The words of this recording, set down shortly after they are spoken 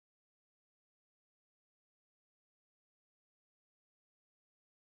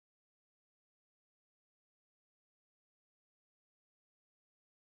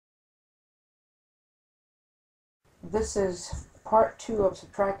This is part 2 of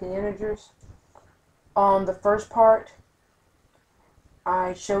subtracting integers. On the first part,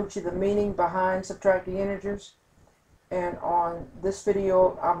 I showed you the meaning behind subtracting integers, and on this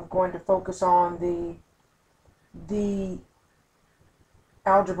video I'm going to focus on the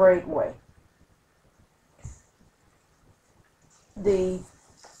algebraic way. The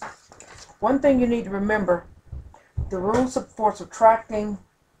one thing you need to remember, the rules for subtracting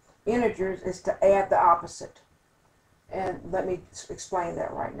integers is to add the opposite. And let me explain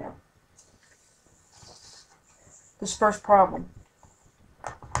that right now. This first problem.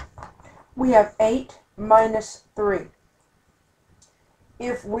 We have 8 minus 3.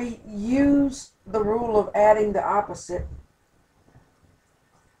 If we use the rule of adding the opposite,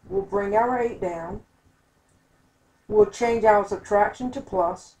 we'll bring our 8 down. We'll change our subtraction to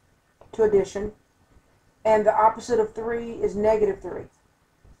plus, to addition, and the opposite of 3 is negative 3.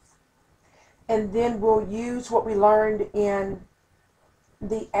 And then we'll use what we learned in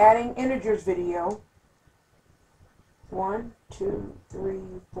the adding integers video. 1, 2, 3,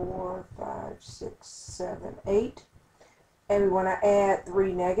 4, 5, 6, 7, 8. And we want to add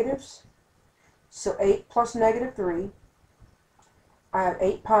 3 negatives. So 8 plus negative 3. I have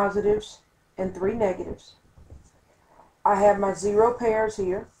 8 positives and 3 negatives. I have my 0 pairs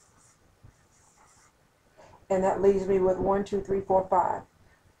here. And that leaves me with 1, 2, 3, 4, 5.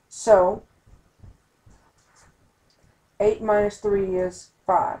 So 8 minus 3 is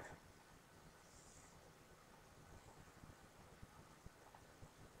 5.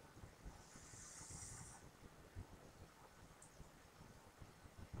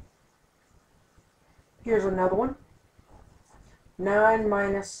 Here's another one. 9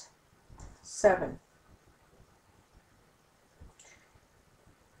 minus 7.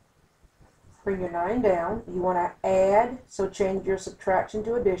 Bring your 9 down. You want to add, so change your subtraction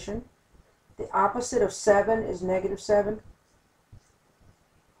to addition. The opposite of 7 is negative 7.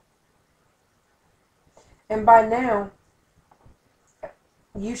 And by now,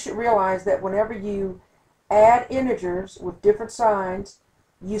 you should realize that whenever you add integers with different signs,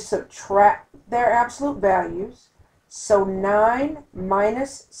 you subtract their absolute values. So 9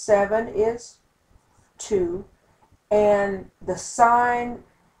 minus 7 is 2. And the sign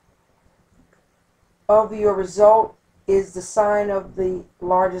of your result is the sign of the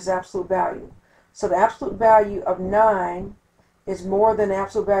largest absolute value. So the absolute value of 9 is more than the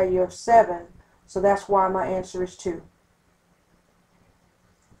absolute value of 7. So that's why my answer is 2.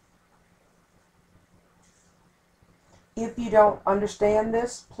 If you don't understand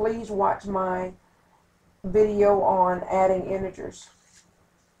this, please watch my video on adding integers.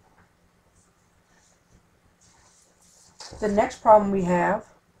 The next problem we have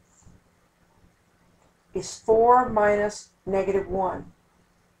is 4 minus negative 1.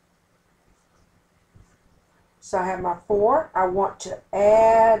 So I have my 4. I want to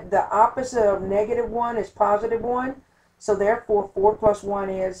add the opposite of negative 1 is positive 1. So therefore 4 plus 1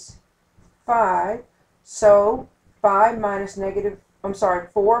 is 5. So 4 minus negative 1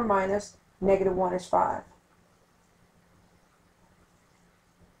 is 5.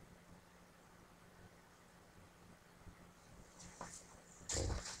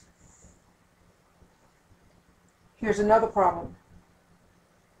 Here's another problem.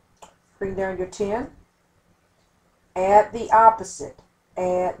 Bring down your 10. Add the opposite.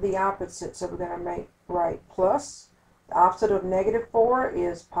 Add the opposite. So we're going to write plus. The opposite of negative 4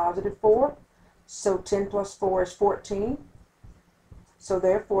 is positive 4. So 10 plus 4 is 14. So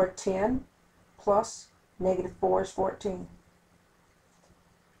therefore 10 plus negative 4 is 14.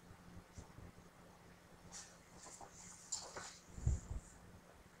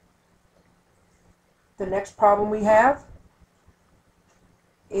 The next problem we have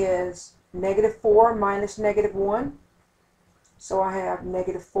is negative 4 minus negative 1. So I have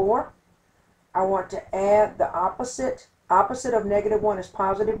negative 4. I want to add the opposite. Opposite of negative 1 is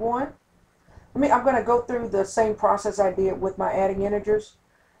positive 1. I'm going to go through the same process I did with my adding integers.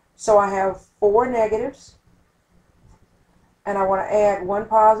 So I have 4 negatives. And I want to add 1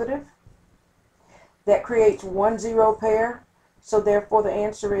 positive. That creates 1 0 pair. So therefore the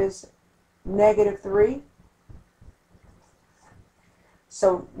answer is negative 3.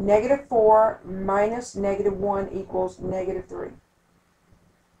 So negative 4 minus negative 1 equals negative 3.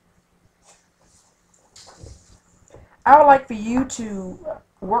 I would like for you to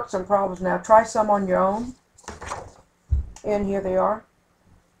work some problems now. Try some on your own. And here they are.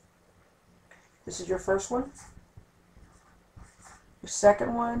 This is your first one. Your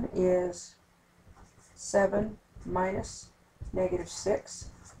second one is 7 minus negative 6.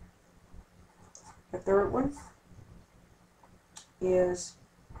 The third one is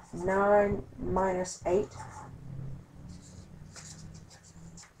 9 minus 8.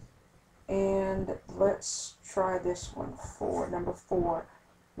 And let's try this one for number 4.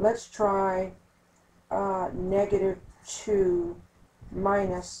 Let's try negative 2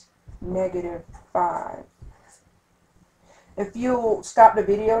 minus negative 5. If you'll stop the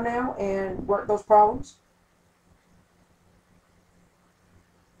video now and work those problems.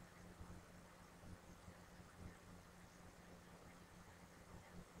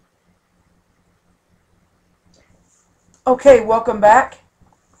 Okay, welcome back.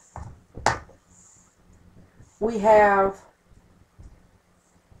 We have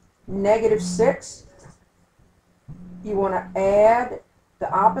negative 6. You want to add the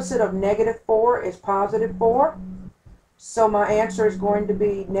opposite of negative 4 is positive 4. So my answer is going to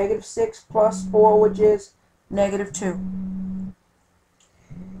be negative 6 plus 4, which is negative 2.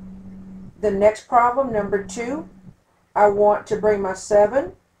 The next problem, number 2, I want to bring my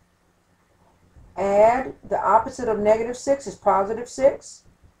 7. Add the opposite of negative 6 is positive 6.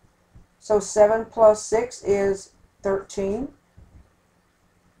 So 7 plus 6 is 13.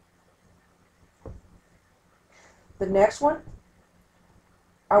 The next one,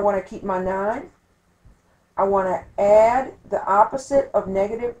 I want to keep my 9. I want to add the opposite of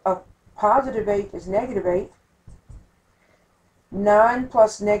positive 8 is negative 8. 9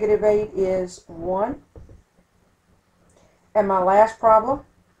 plus negative 8 is 1. And my last problem,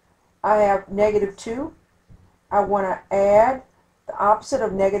 I have negative 2. I want to add the opposite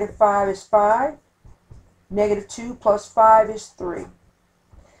of negative 5 is 5. Negative 2 plus 5 is 3.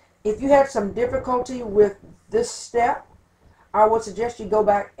 If you had some difficulty with this step, I would suggest you go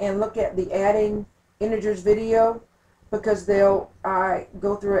back and look at the adding integers video, because I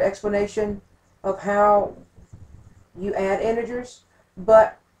go through an explanation of how you add integers.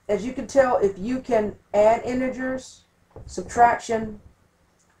 But as you can tell, if you can add integers, subtraction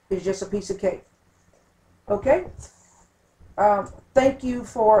is just a piece of cake. Okay? Thank you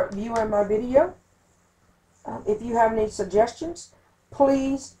for viewing my video. If you have any suggestions,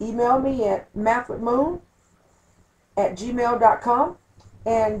 please email me at mathwithmoon@gmail.com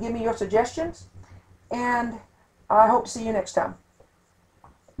and give me your suggestions. And I hope to see you next time.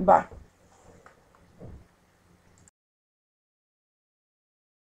 Bye.